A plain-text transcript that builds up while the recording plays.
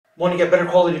Want to get better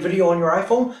quality video on your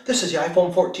iPhone? This is the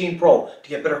iPhone 14 Pro. To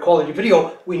get better quality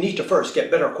video, we need to first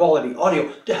get better quality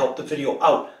audio to help the video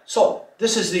out. So,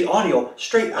 this is the audio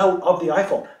straight out of the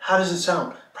iPhone. How does it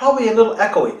sound? Probably a little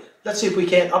echoey. Let's see if we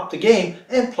can't up the game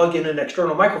and plug in an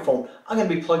external microphone. I'm going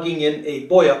to be plugging in a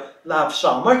Boya lav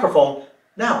style microphone.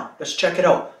 Now, let's check it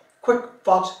out. Quick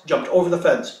fox jumped over the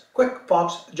fence. Quick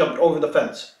fox jumped over the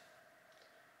fence.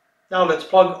 Now let's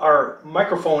plug our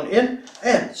microphone in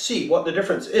and see what the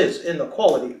difference is in the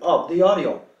quality of the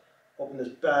audio. Open this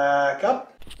back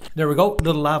up. There we go,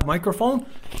 little lav microphone.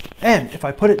 And if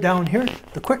I put it down here,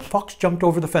 the quick fox jumped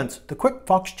over the fence. The quick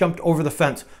fox jumped over the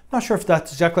fence. Not sure if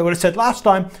that's exactly what I said last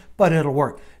time, but it'll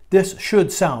work. This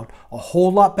should sound a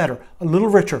whole lot better, a little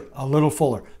richer, a little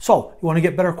fuller. So, you want to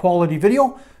get better quality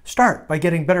video? Start by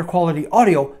getting better quality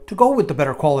audio to go with the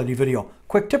better quality video.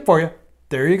 Quick tip for you.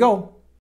 There you go.